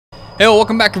Hey,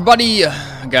 welcome back everybody.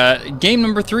 Got game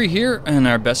number 3 here in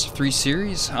our best of 3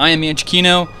 series. I am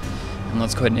EonShiKeno, and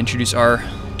let's go ahead and introduce our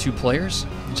 2 players.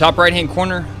 In the top right hand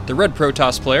corner, the red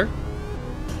Protoss player.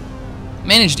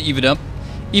 Managed to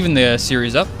even the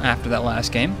series up after that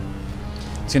last game.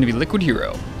 It's going to be Liquid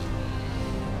HerO.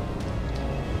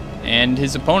 And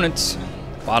his opponent's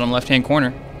bottom left hand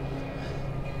corner,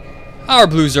 our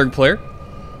blue Zerg player.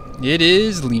 It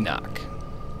is Leenock.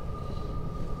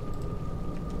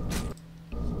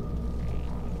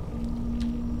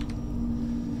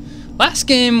 Last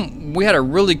game, we had a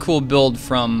really cool build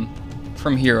from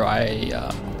HerO.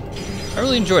 I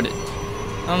really enjoyed it.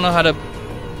 I don't know how to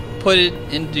put it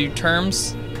into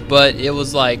terms, but it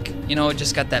was like, you know, it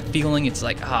just got that feeling. It's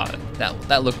like,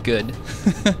 that looked good.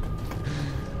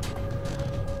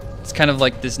 It's kind of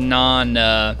like this it's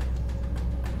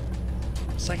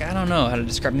like, I don't know how to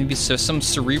describe. Maybe some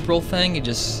cerebral thing. It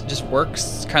just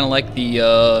works. It's kind of like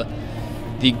the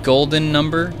golden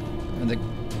number, or the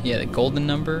golden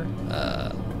number.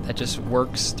 That just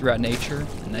works throughout nature,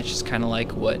 and that's just kind of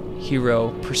like what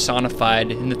HerO personified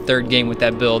in the 3rd game with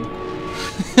that build.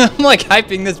 I'm like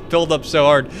hyping this build up so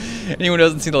hard. Anyone who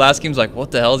doesn't see the last game is like,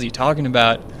 what the hell is he talking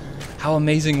about? How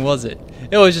amazing was it?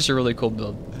 It was just a really cool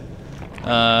build.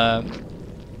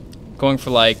 Going for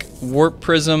like Warp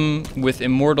Prism with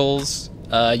Immortals,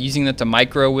 using that to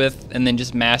micro with, and then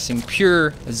just massing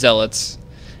pure Zealots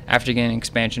after getting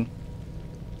expansion.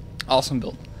 Awesome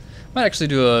build. Might actually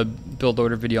do a build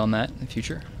order video on that in the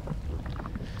future.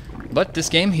 But this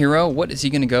game, HerO, what is he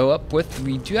going to go up with?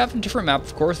 We do have a different map,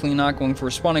 of course. Leenock going for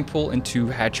a spawning pool into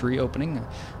hatchery opening.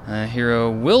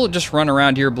 HerO will just run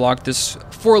around here, block this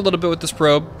for a little bit with this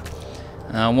probe.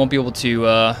 Won't be able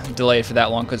to delay it for that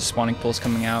long because the spawning pool is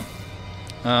coming out.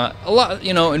 A lot,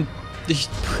 you know, in the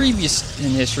previous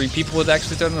in history, people would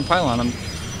actually throw in a pylon on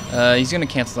him. He's going to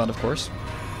cancel that, of course.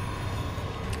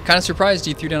 Kind of surprised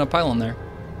he threw down a pylon there.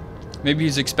 Maybe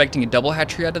he's expecting a double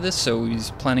hatchery out of this, so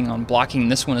he's planning on blocking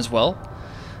this one as well.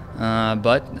 I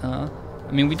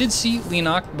mean, we did see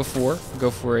Leenock before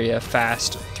go for a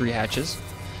fast 3 hatches,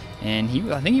 and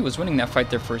I think he was winning that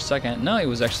fight there for a second. No, he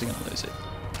was actually going to lose it.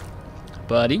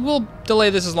 But he will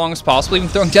delay this as long as possible, even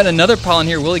throwing down another pylon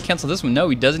here. Will he cancel this one? No,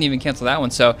 he doesn't even cancel that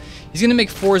one. So he's going to make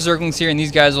 4 Zerglings here, and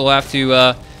these guys will have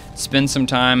to spend some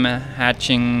time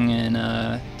hatching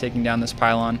and taking down this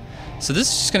pylon. So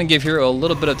this is just going to give HerO a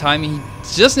little bit of time.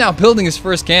 He's just now building his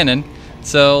first cannon.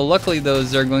 So luckily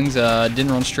those Zerglings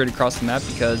didn't run straight across the map,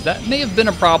 because that may have been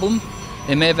a problem.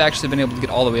 They may have actually been able to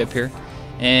get all the way up here.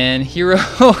 And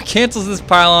HerO cancels this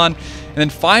pylon, and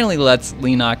then finally lets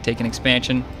Leenock take an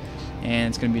expansion. And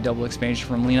it's going to be a double expansion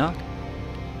from Leenock.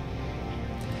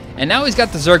 And now he's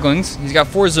got the Zerglings. He's got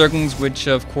 4 Zerglings, which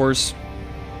of course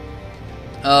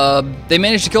they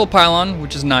managed to kill a pylon,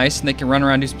 which is nice, and they can run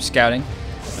around and do some scouting.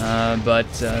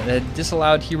 But that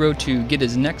disallowed HerO to get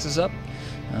his Nexus up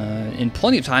in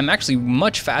plenty of time, actually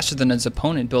much faster than his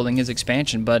opponent building his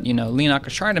expansion. But, you know, Leenock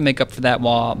is trying to make up for that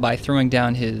by throwing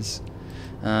down his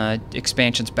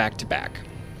expansions back to back.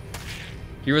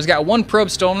 HerO's got 1 probe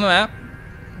still on the map.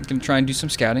 He's going to try and do some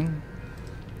scouting.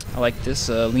 I like this.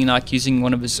 Leenock using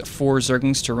one of his 4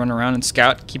 Zerglings to run around and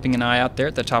scout, keeping an eye out there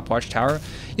at the top watchtower.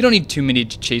 You don't need too many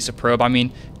to chase a probe. I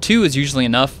mean, 2 is usually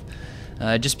enough.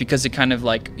 Just because it kind of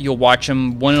like, you'll watch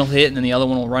them, one will hit and then the other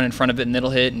one will run in front of it and it'll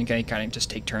hit, and you can kind of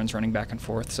just take turns running back and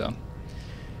forth. So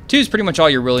 2 is pretty much all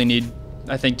you really need,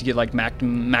 I think, to get like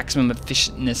maximum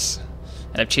efficientness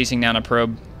out of chasing down a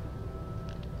probe.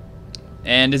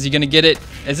 And is he going to get it?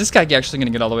 Is this guy actually going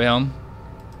to get all the way home?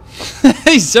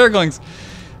 These Zerglings,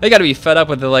 they got to be fed up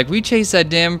with it. Like, we chased that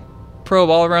damn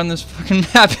probe all around this fucking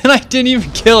map and I didn't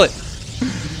even kill it.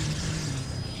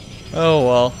 Oh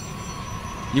well.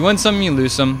 You win some, you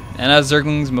lose some, and as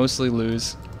Zerglings mostly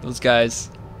lose. Those guys,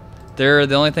 they're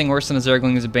the only thing worse than a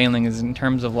Zergling is a Baneling is in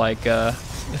terms of like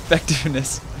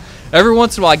effectiveness. Every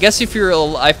once in a while, I guess if you're a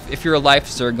life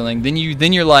Zergling, then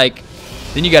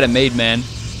you got it made, man.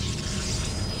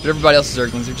 But everybody else's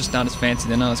Zerglings are just not as fancy.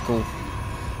 They're not as cool.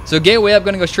 So gateway up,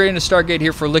 going to go straight into Stargate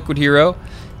here for Liquid HerO.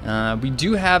 We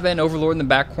do have an Overlord in the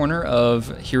back corner of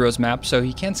HerO's map, so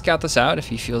he can scout this out if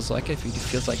he feels like it, if he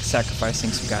feels like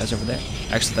sacrificing some guys over there.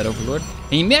 Actually, that Overlord.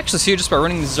 And you may actually see it just by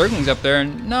running the Zerglings up there,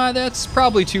 and nah, that's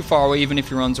probably too far away, even if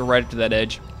he runs right up to that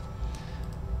edge.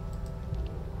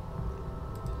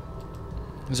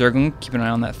 Zergling, keep an eye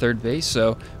on that 3rd base.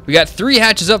 So we got 3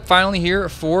 hatches up finally here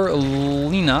for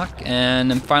Leenock,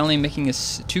 and I'm finally making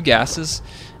his 2 gases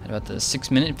at about the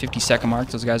 6-minute and 50-second mark.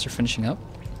 Those guys are finishing up.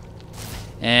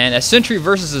 And a Sentry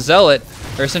versus a Zealot,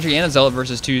 or a Sentry and a Zealot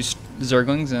versus 2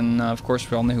 Zerglings, and of course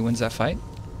we all know who wins that fight.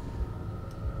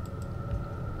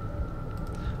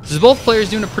 So both players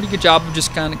doing a pretty good job of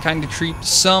just kind of treat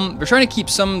some. They're trying to keep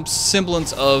some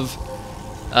semblance of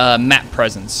map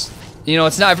presence. You know,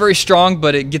 it's not very strong,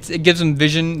 but it gives them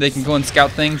vision. They can go and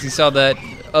scout things. You saw that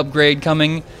upgrade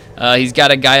coming. He's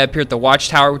got a guy up here at the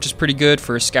watchtower, which is pretty good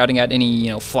for scouting out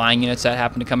any flying units that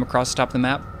happen to come across the top of the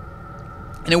map.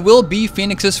 And it will be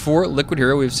Phoenixes for Liquid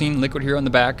HerO. We've seen Liquid HerO in the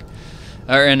back,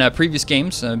 or in previous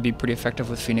games, be pretty effective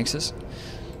with Phoenixes.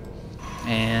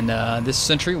 And this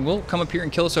sentry will come up here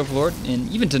and kill this Overlord,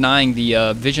 and even denying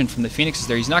the vision from the Phoenixes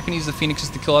there. He's not going to use the Phoenixes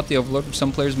to kill out the Overlord, which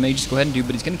some players may just go ahead and do,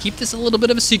 but he's going to keep this a little bit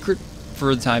of a secret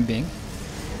for the time being.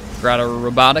 Got a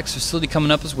robotics facility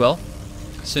coming up as well.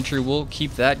 Sentry will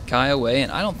keep that guy away,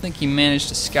 and I don't think he managed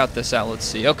to scout this out. Let's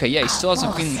see. Okay, yeah, he still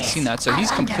hasn't seen that, so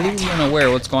he's completely unaware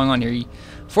of what's going on here. He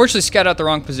fortunately scouted out the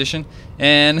wrong position,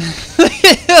 and...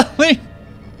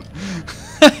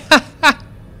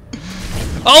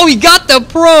 Oh, he got the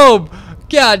probe!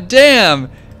 God damn!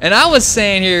 And I was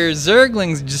saying here,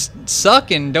 Zerglings just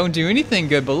suck and don't do anything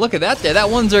good, but look at that there.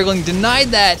 That one Zergling denied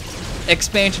that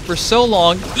expansion for so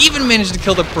long, even managed to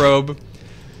kill the probe.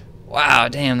 Wow,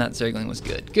 damn, that Zergling was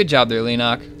good. Good job there,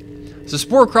 Leenock. So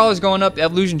Spore Crawler's going up,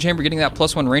 Evolution Chamber getting that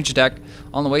 +1 range attack.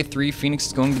 On the way, 3 Phoenix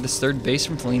is going to this third base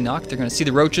from Leenock. They're going to see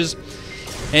the roaches,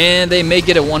 and they may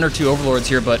get a 1 or 2 Overlords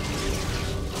here, but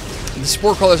the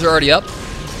Spore Crawlers are already up.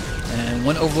 And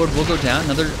one Overlord will go down.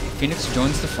 Another Phoenix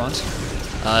joins the front.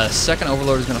 Second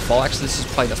Overlord is going to fall. Actually, this is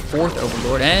probably the 4th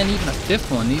Overlord, and even a 5th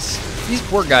one. These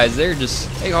poor guys, they're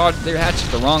hatched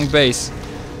at the wrong base.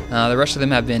 The rest of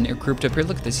them have been grouped up here.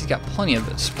 Look at this. He's got plenty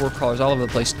of Spore Crawlers all over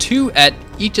the place. 2 at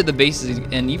each of the bases,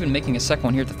 and even making a second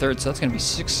one here at the 3rd. So that's going to be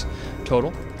 6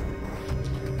 total.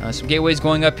 Some gateways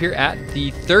going up here at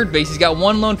the 3rd base. He's got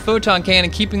 1 lone photon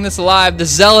cannon keeping this alive. The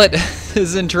Zealot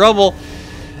is in trouble.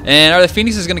 And are the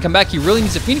Phoenixes going to come back? He really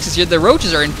needs the Phoenixes here. The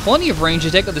roaches are in plenty of range to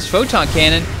take out this photon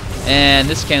cannon. And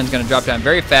this cannon's going to drop down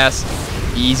very fast.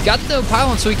 He's got the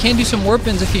pylon, so he can do some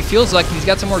warp-ins if he feels like. He's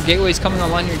got some more gateways coming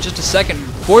online here in just a second.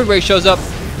 Void Ray shows up.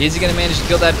 Is he going to manage to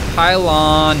kill that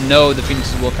pylon? No, the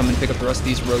Phoenixes will come and pick up the rest of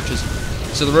these roaches.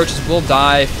 So the roaches will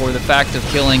die for the fact of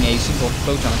killing a single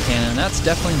photon cannon. And that's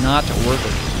definitely not worth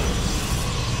it.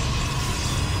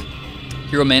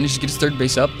 HerO managed to get his 3rd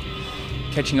base up,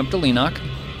 catching up to Leenock.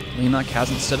 Leenock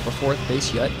hasn't set up a 4th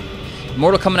base yet.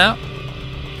 Immortal coming out.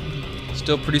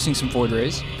 Still producing some Void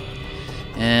Rays.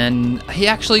 And he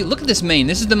actually, look at this main.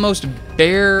 This is the most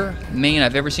bare main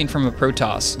I've ever seen from a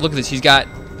Protoss. Look at this. He's got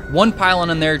 1 pylon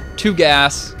in there, 2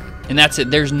 gas, and that's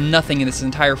it. There's nothing in this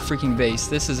entire freaking base.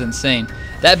 This is insane.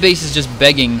 That base is just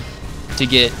begging to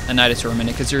get a Nidus in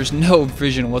it because there's no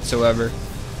vision whatsoever.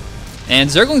 And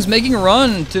Zergling's making a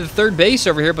run to the 3rd base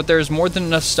over here, but there's more than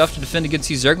enough stuff to defend against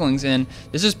these Zerglings, and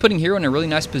this is putting HerO in a really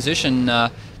nice position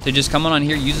to just come on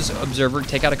here, use this Observer,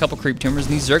 take out a couple Creep Tumors,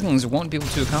 and these Zerglings won't be able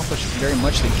to accomplish very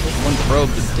much. They killed 1 probe,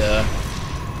 but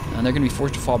and they're going to be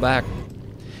forced to fall back.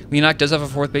 Leenock does have a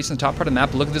 4th base in the top part of the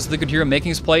map, but look at this Liquid HerO making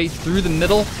his play through the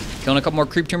middle, killing a couple more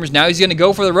Creep Tumors. Now he's going to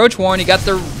go for the Roach Warren. He got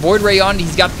the Void Ray on it,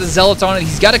 he's got the Zealots on it,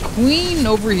 he's got a Queen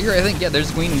over here, I think. Yeah, there's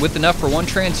a Queen with enough for 1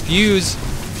 Transfuse.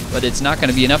 But it's not going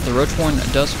to be enough. The Roach Warren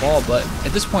does fall, but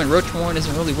at this point, Roach Warren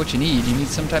isn't really what you need. You need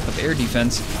some type of air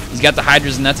defense. He's got the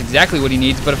Hydras, and that's exactly what he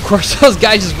needs. But of course, those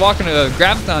guys just walking a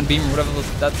Graviton Beam, or whatever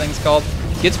that thing's called,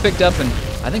 gets picked up, and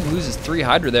I think loses 3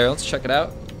 Hydra there. Let's check it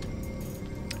out.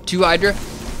 2 Hydra.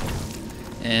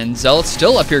 And Zealot's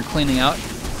still up here cleaning out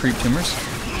Creep Tumors.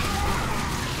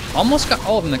 Almost got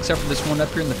all of them except for this one up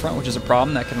here in the front, which is a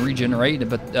problem that can regenerate,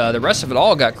 but the rest of it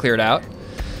all got cleared out.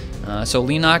 So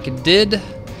Leenock did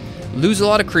lose a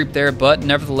lot of creep there, but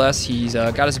nevertheless, he's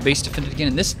got his base defended again.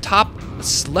 And this top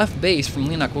left base from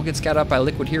Leenock will get scouted out by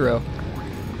Liquid HerO.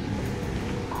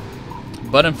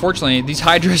 But unfortunately, these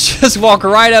Hydras just walk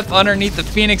right up underneath the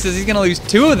Phoenixes. He's going to lose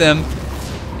 2 of them.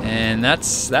 And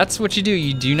that's what you do.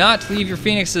 You do not leave your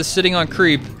Phoenixes sitting on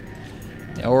creep,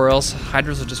 or else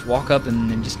Hydras will just walk up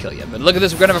and just kill you. But look at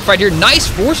this. We're going to have a fight here. Nice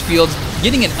force fields,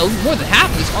 getting in more than half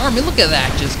of his army. Look at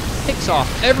that. Just picks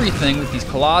off everything with these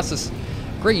Colossus.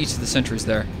 Great use of the sentries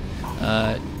there,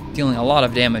 dealing a lot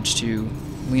of damage to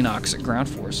Leenock's ground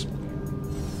force.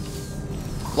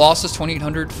 Losses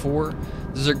 2,800 for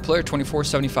the Zerg player,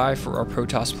 2,475 for our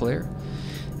Protoss player.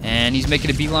 And he's making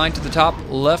a beeline to the top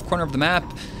left corner of the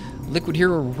map. Liquid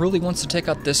HerO really wants to take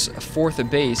out this 4th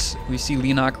base. We see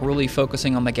Leenock really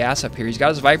focusing on the gas up here. He's got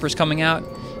his Vipers coming out.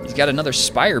 He's got another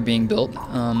Spire being built.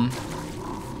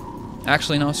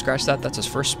 Actually, no, scratch that. That's his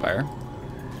first Spire.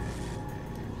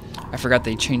 I forgot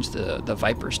they changed the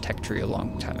Vipers tech tree a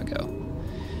long time ago.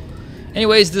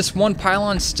 Anyways, this 1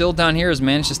 pylon still down here has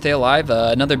managed to stay alive.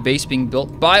 Another base being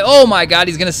built by... Oh my god,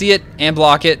 he's going to see it and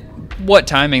block it. What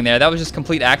timing there? That was just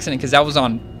complete accident because that was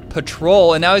on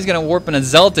patrol, and now he's going to warp in a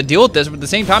Zealot to deal with this. But at the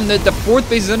same time, the 4th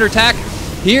base is under attack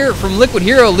here from Liquid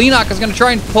HerO. Leenock is going to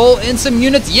try and pull in some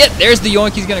units. Yet, there's the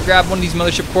yoink. He's going to grab one of these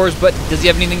mothership cores, but does he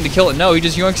have anything to kill it? No, he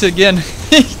just yoinks it again.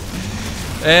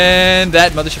 And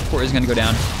that mothership core is going to go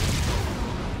down.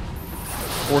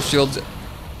 Force fields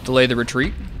delay the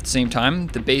retreat. At the same time,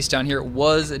 the base down here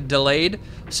was delayed.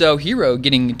 So HerO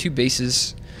getting 2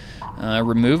 bases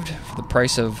removed for the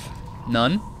price of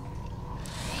none.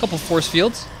 A couple force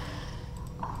fields.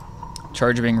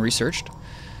 Charge being researched.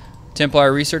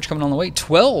 Templar research coming on the way.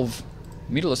 12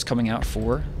 Mutalisks coming out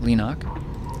for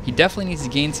Leenock. He definitely needs to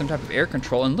gain some type of air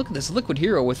control. And look at this Liquid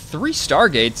HerO with 3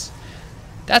 Stargates.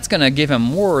 That's going to give him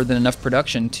more than enough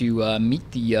production to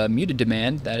meet the muted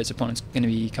demand that his opponent's going to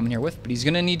be coming here with. But he's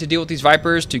going to need to deal with these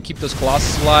Vipers to keep those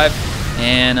Colossus alive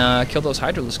and kill those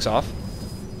Hydralisks off.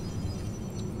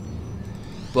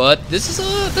 But this is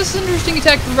an interesting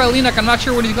attack by Leenock. I'm not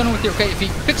sure what he's going with here. Okay, if he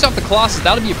picks off the Colossus,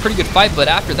 that'll be a pretty good fight. But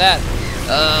after that,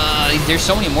 there's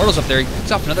so many Immortals up there. He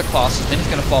picks off another Colossus, then he's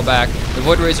going to fall back. The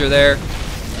Void Rays are there.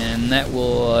 And that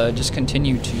will just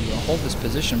continue to hold this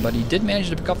position. But he did manage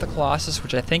to pick up the Colossus,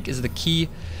 which I think is the key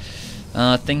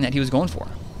thing that he was going for.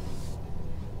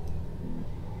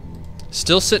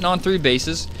 Still sitting on 3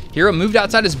 bases. HerO moved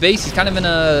outside his base. He's kind of in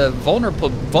a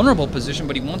vulnerable position,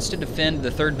 but he wants to defend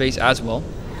the 3rd base as well.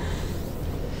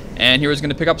 And HerO's going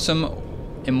to pick up some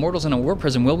Immortals and a Warp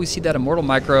Prism. Will we see that Immortal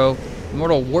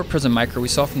Warp Prism micro we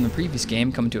saw from the previous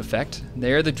game come into effect?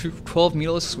 They're the 12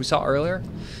 Mutalisks we saw earlier,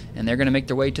 and they're going to make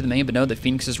their way to the main, but no, the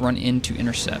Phoenixes run in to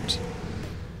intercept.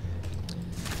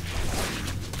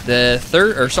 The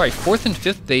 4th and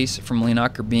 5th base from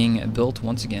Leenock are being built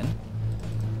once again.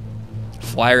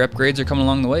 Flyer upgrades are coming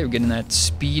along the way. We're getting that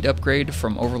speed upgrade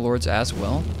from Overlords as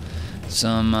well.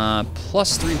 Some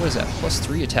 +3, what is that?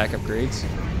 +3 attack upgrades.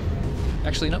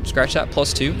 Actually, nope, scratch that,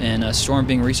 +2. And Storm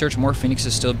being researched. More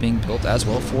Phoenixes still being built as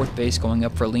well. 4th base going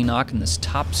up for Leenock in this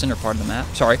top center part of the map.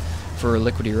 Sorry, for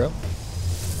Liquid HerO.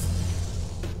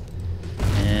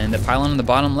 And the pylon in the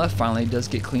bottom left finally does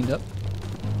get cleaned up.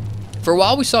 For a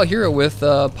while, we saw HerO with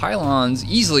pylons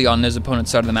easily on his opponent's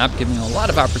side of the map, giving him a lot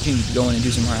of opportunity to go in and do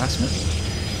some harassment.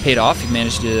 Paid off. He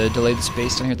managed to delay the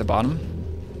space down here at the bottom.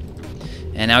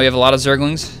 And now we have a lot of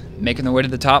Zerglings making their way to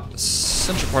the top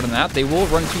central part of the map. They will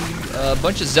run to a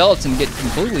bunch of Zealots and get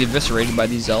completely eviscerated by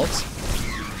these Zealots.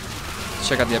 Let's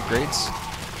check out the upgrades.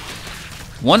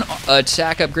 1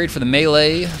 attack upgrade for the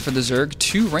melee for the Zerg,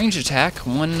 2 range attack,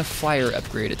 1 flyer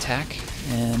upgrade attack,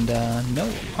 and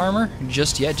no armor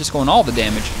just yet, just going all the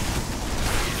damage.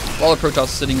 While the Protoss is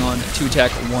sitting on 2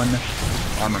 attack, 1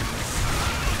 armor.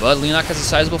 But Leenock has a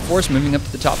sizable force moving up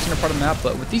to the top center part of the map,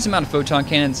 but with these amount of photon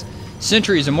cannons,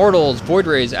 Sentries, Immortals, Void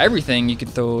Rays, everything you can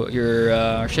throw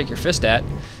your shake your fist at.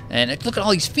 And look at all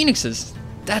these Phoenixes.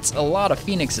 That's a lot of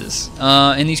Phoenixes.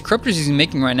 And these Corruptors he's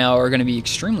making right now are going to be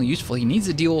extremely useful. He needs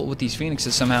to deal with these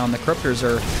Phoenixes somehow, and the Corruptors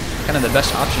are kind of the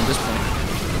best option at this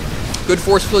point. Good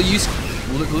force field use.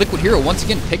 Liquid HerO once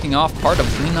again picking off part of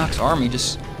Leenock's army,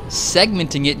 just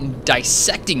segmenting it and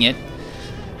dissecting it.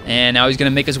 And now he's going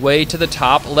to make his way to the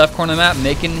top left corner of the map,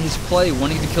 making his play,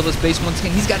 wanting to kill this base once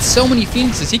again. He's got so many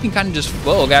Phoenixes, he can kind of just...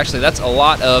 Whoa, actually, that's a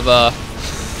lot of...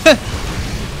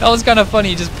 That was kind of funny.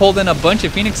 He just pulled in a bunch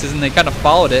of Phoenixes, and they kind of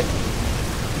followed it.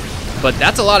 But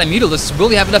that's a lot of Mutalisks.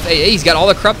 Really have enough AA. He's got all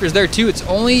the Corruptors there, too. It's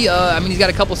only... I mean, he's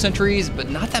got a couple Sentries, but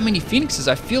not that many Phoenixes.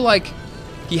 I feel like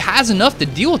he has enough to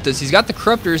deal with this. He's got the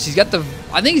Corruptors. He's got the...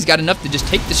 I think he's got enough to just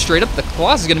take this straight up. The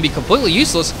Colossus is going to be completely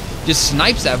useless. Just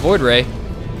snipes that Void Ray.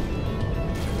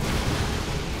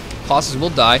 Colossus will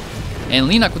die. And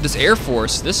Leenock with this Air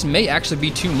Force, this may actually be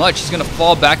too much. He's going to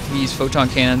fall back to these photon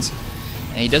cannons.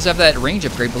 And he does have that range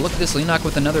upgrade, but look at this Leenock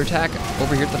with another attack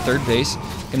over here at the 3rd base.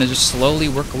 Going to just slowly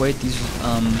work away at these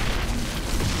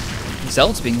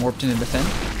Zealots being warped in to defend.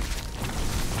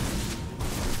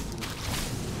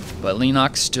 But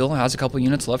Leenock still has a couple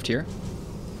units left here.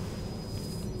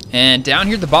 And down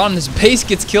here at the bottom, this base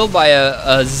gets killed by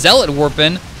a Zealot warp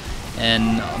in.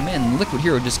 And, oh man, Liquid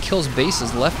HerO just kills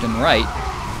bases left and right.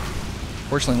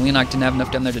 Fortunately, Leenock didn't have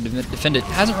enough down there to defend it.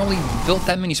 Hasn't really built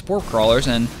that many Spore Crawlers,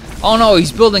 and oh no,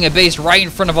 he's building a base right in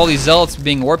front of all these Zealots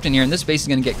being warped in here, and this base is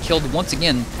going to get killed once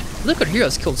again. Liquid HerO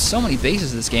has killed so many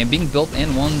bases this game, being built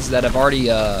and ones that have already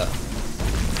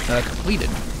completed.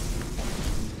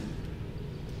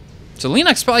 So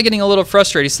Leenock's probably getting a little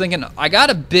frustrated. He's thinking, I got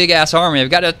a big-ass army. I've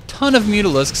got a ton of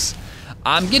Mutalisks.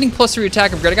 I'm getting +3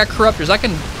 attack upgrade. I got Corruptors. I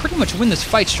can pretty much win this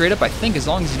fight straight up, I think, as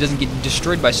long as he doesn't get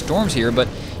destroyed by storms here. But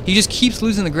he just keeps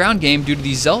losing the ground game due to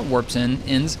these Zealot warps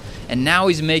ends. And now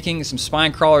he's making some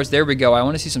Spine Crawlers. There we go. I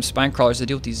want to see some Spine Crawlers to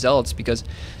deal with these Zealots, because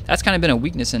that's kind of been a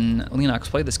weakness in Leenock's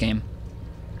play this game.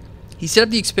 He set up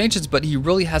the expansions, but he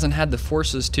really hasn't had the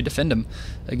forces to defend him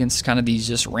against kind of these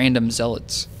just random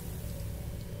Zealots.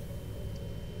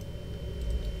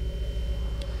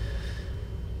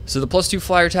 So the +2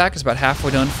 flyer attack is about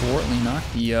halfway done for Leenock.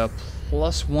 The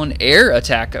 +1 air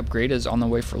attack upgrade is on the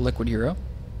way for Liquid HerO.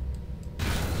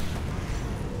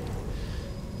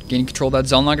 Gaining control of that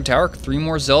Zelnogger tower. 3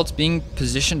 more Zealots being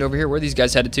positioned over here where these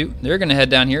guys headed to. They're going to head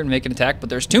down here and make an attack, but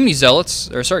there's too many Zealots,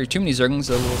 or sorry, too many Zerglings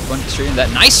that will run straight into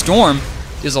that. Nice storm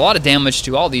does a lot of damage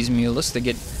to all these Mulisks. They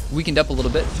get weakened up a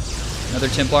little bit. Another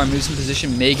Templar moves in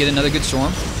position, may get another good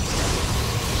storm.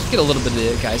 Get a little bit of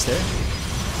the guys there.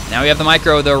 Now we have the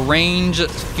micro. The range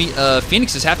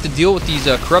Phoenixes have to deal with these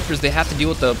Corruptors. They have to deal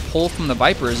with the pull from the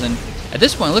Vipers. And at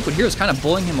this point, Liquid HerO is kind of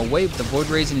bullying him away with the Void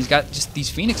Rays, and he's got just these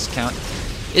Phoenix count.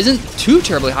 Isn't too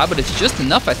terribly high, but it's just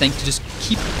enough, I think, to just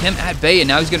keep him at bay. And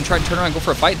now he's going to try to turn around and go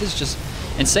for a fight. This is just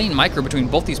insane micro between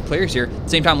both these players here. At the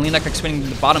same time, Leenock expanding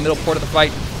the bottom middle part of the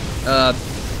fight,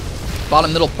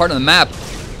 bottom middle part of the map.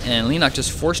 And Leenock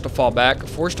just forced to fall back,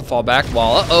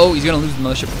 while, he's going to lose the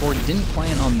Mothership before. He didn't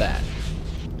plan on that.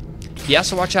 He has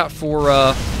to watch out for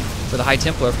the High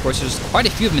Templar, of course. There's quite a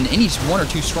few of them, and any 1 or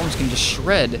 2 storms can just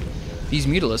shred these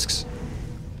Mutalisks.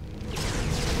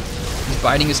 He's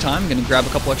biding his time, going to grab a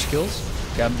couple extra kills.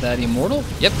 Grab that Immortal.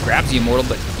 Yep, grabs the Immortal,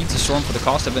 but eats the storm for the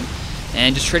cost of it.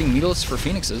 And just trading Mutalisks for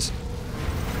Phoenixes.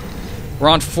 We're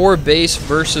on 4 base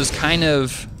versus kind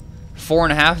of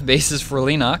 4.5 bases for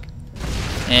Leenock.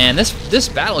 And this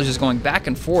battle is just going back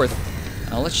and forth.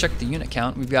 Let's check the unit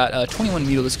count. We've got 21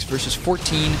 Mutalisks versus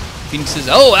 14 Phoenixes.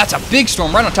 Oh, that's a big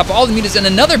storm right on top of all the Mutas, and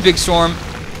another big storm.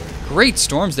 Great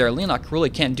storms there. Leenock really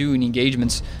can't do any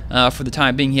engagements for the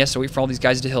time being. He has to wait for all these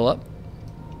guys to heal up.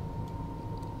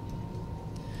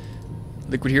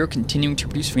 Liquid HerO continuing to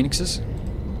produce Phoenixes.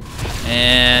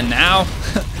 And now,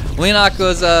 Leenock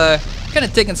was kind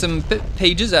of taking some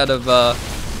pages out of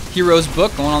HerO's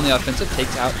book, going on the offensive.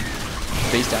 Takes out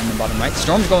base down in the bottom right.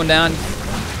 Storm's going down.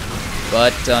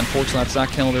 But unfortunately, that's not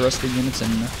killing the rest of the units,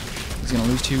 and he's going to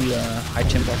lose 2 High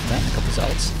Templar for that and a couple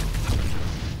Zealots.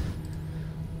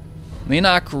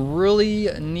 Leenock really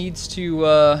needs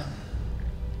to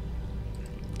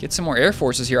get some more air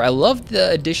forces here. I love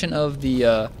the addition of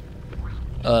the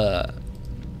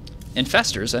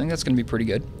Infestors. I think that's going to be pretty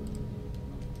good.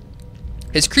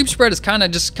 His creep spread is kind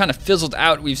of fizzled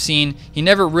out. We've seen he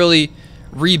never really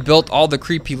rebuilt all the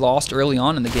creep he lost early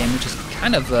on in the game, which is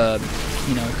kind of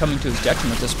coming to his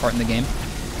detriment this part in the game.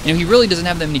 He really doesn't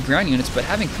have that many ground units, but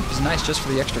having creep is nice just for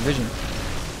the extra vision.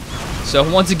 So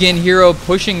once again, HerO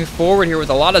pushing forward here with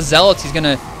a lot of Zealots. He's going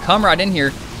to come right in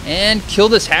here and kill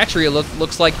this hatchery. It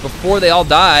looks like before they all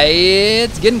die.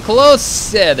 It's getting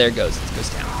close. Yeah, there it goes. It goes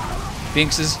down.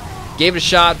 Phoenixes gave it a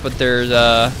shot, but there's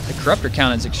the Corruptor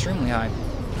count is extremely high.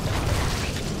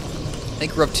 I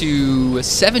think we're up to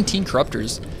 17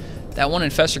 Corruptors. That one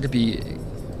Infestor could be a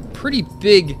pretty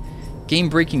big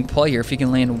game-breaking play here if he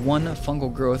can land 1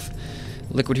 fungal growth.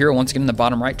 Liquid HerO once again in the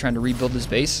bottom right trying to rebuild his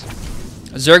base.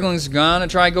 Zergling's gonna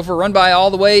try and go for a run by all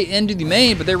the way into the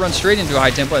main, but they run straight into a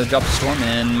High Templar. They drop the storm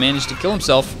and managed to kill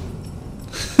himself.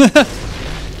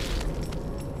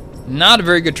 Not a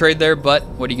very good trade there, but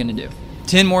what are you gonna do?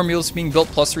 10 more mules being built,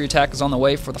 +3 attack is on the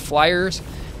way for the Flyers,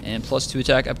 and +2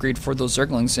 attack upgrade for those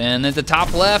Zerglings. And at the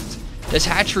top left, this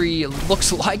hatchery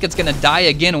looks like it's going to die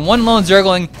again. 1 lone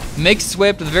Zergling makes its way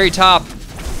up to the very top.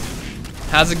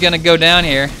 How's it going to go down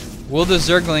here? Will the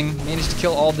Zergling manage to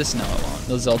kill all this? No, it won't.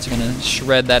 Those Zealots are going to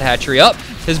shred that hatchery up.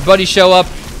 His buddies show up.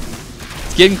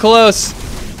 It's getting close.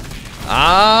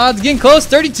 It's getting close.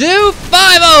 32,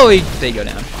 5-0. They go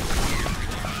down.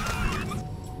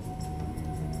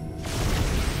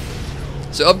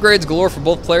 So upgrades galore for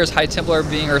both players. High Templar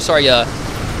being,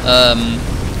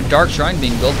 Dark Shrine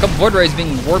being built. A couple Void Rays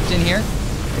being warped in here.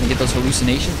 Gonna get those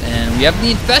hallucinations. And we have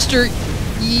the Infestor.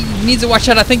 He needs to watch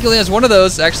out. I think he only has 1 of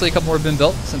those. Actually, a couple more have been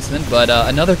built since then. But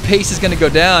another base is going to go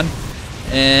down.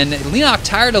 And Leenock,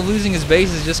 tired of losing his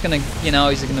base, is just going to, he's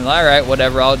going to, all right,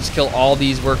 whatever. I'll just kill all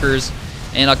these workers.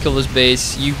 And I'll kill this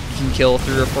base. You can kill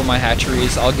 3 or 4 of my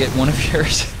hatcheries. I'll get 1 of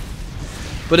yours.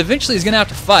 But eventually he's going to have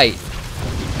to fight.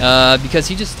 Because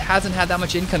he just hasn't had that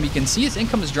much income. You can see his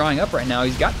income is drawing up right now.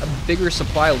 He's got a bigger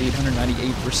supply lead,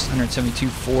 198 versus 172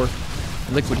 for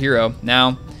Liquid HerO.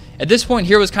 Now, at this point,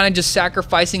 HerO is kind of just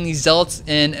sacrificing these Zealots,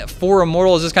 and 4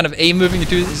 Immortals just kind of A-moving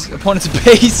to his opponent's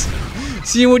base.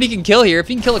 Seeing what he can kill here. If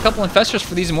he can kill a couple Infestors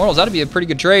for these Immortals, that'd be a pretty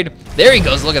good trade. There he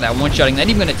goes. Look at that one-shotting. Then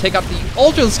even going to take out the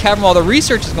Ultralisk Cavern while the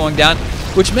research is going down,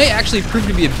 which may actually prove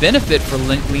to be a benefit for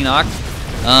Leenock.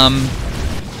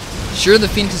 Sure, the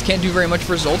Phoenixes can't do very much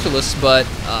versus Ultralisk, but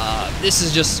this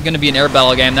is just going to be an air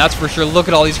battle game, that's for sure. Look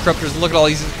at all these Corruptors. Look at all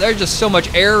these. There's just so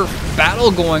much air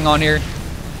battle going on here.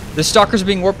 The Stalkers are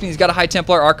being warped, and he's got a High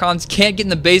Templar. Archons can't get in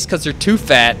the base because they're too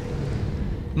fat.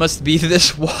 Must be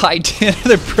this wide into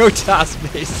the Protoss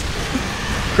base.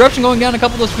 Corruption going down a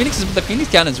couple of those Phoenixes, but the Phoenix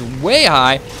count is way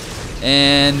high.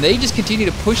 And they just continue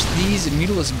to push these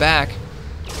Mutalisks back.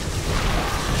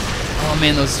 Oh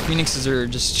man, those Phoenixes are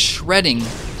just shredding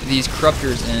these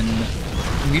Corruptors and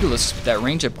Mutalisks with that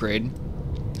range upgrade.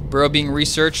 Burrow being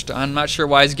researched. I'm not sure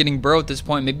why he's getting Burrow at this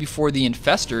point. Maybe for the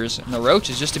Infestors and the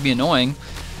Roaches, just to be annoying.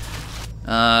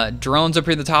 Drones up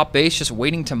here at the top base, just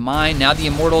waiting to mine. Now the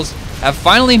Immortals have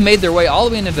finally made their way all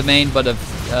the way into the main, but a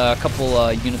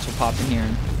couple units will pop in here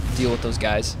and deal with those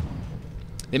guys.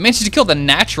 They managed to kill the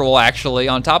Natural, actually,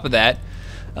 on top of that.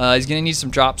 He's going to need some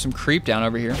drop, some creep down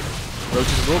over here.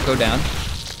 Roaches will go down.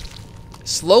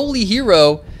 Slowly,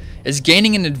 HerO is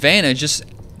gaining an advantage, just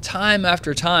time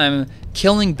after time,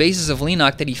 killing bases of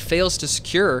Leenock that he fails to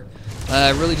secure.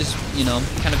 Really just, you know,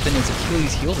 kind of been his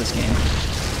Achilles heel this game.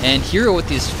 And HerO with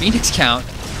his Phoenix count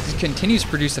continues to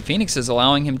produce the Phoenixes,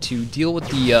 allowing him to deal with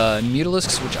the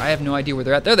Mutalisks, which I have no idea where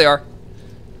they're at. There they are.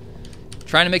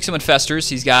 Trying to make some Infestors.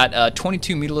 He's got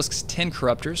 22 Mutalisks, 10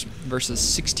 Corruptors versus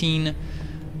 16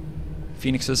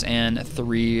 Phoenixes and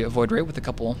 3 Void Ray with a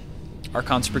couple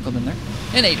Archons sprinkled in there.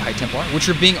 And 8 High Templar, which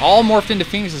are being all morphed into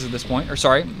Phoenixes at this point. Or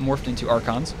sorry, morphed into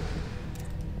Archons.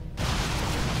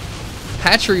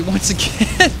 Hatchery once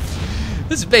again.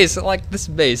 This base, I like this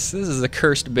base. This is a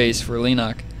cursed base for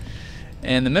Leenock.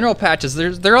 And the mineral patches,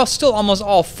 they're all still almost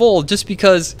all full just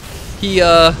because he,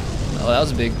 oh, that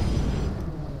was a big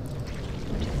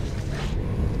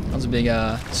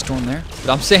storm there.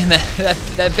 But I'm saying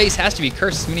that base has to be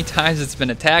cursed as many times it's been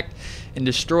attacked and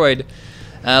destroyed.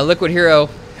 Liquid HerO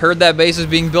heard that base was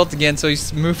being built again, so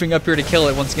he's moving up here to kill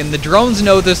it once again. The drones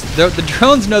know this. The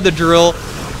drones know the drill.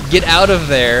 Get out of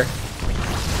there.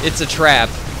 It's a trap.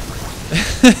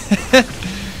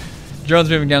 Drones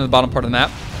moving down to the bottom part of the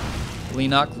map.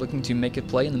 Leenock looking to make a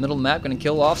play in the middle of the map. Going to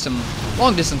kill off some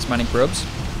long-distance mining probes.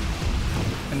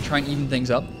 Going to try and even things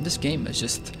up. This game has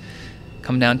just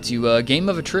come down to a game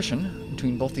of attrition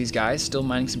between both these guys. Still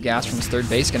mining some gas from his third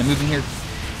base. Going to move in here,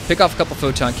 pick off a couple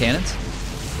photon cannons.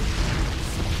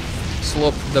 Slow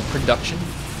up the production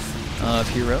of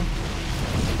HerO.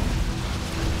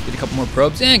 Get a couple more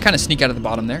probes and kind of sneak out of the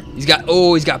bottom there. He's got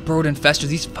burrowed Infestors.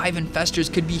 These 5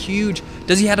 Infestors could be huge.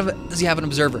 Does he have an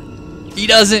observer? He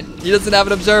doesn't. He doesn't have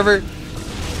an observer.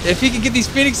 If he can get these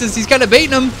Phoenixes, he's kind of baiting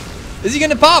them. Is he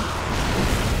gonna pop?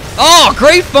 Oh,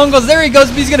 great Fungals. There he goes.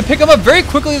 He's gonna pick them up very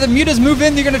quickly. The Mutas move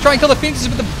in. They're gonna try and kill the Phoenixes,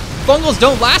 but the Fungals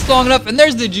don't last long enough. And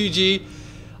there's the GG.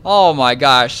 Oh my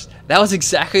gosh, that was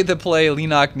exactly the play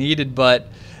Leenock needed, but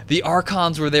the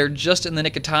Archons were there just in the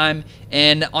nick of time,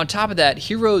 and on top of that,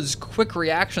 HerO's quick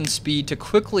reaction speed to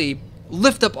quickly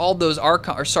lift up all those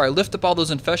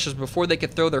Infestors before they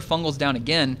could throw their Fungals down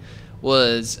again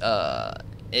was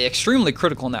extremely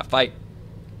critical in that fight.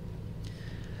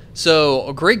 So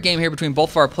a great game here between both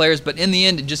of our players, but in the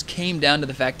end, it just came down to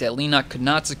the fact that Leenock could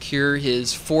not secure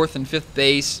his 4th and 5th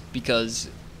base because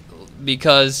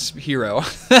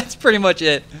HerO. That's pretty much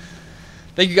it.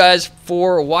 Thank you guys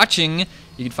for watching.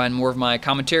 You can find more of my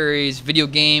commentaries, video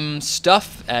game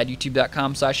stuff at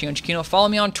youtube.com/EonShiKeno. Follow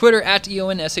me on Twitter at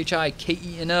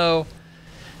EonShiKeno.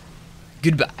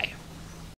 Goodbye.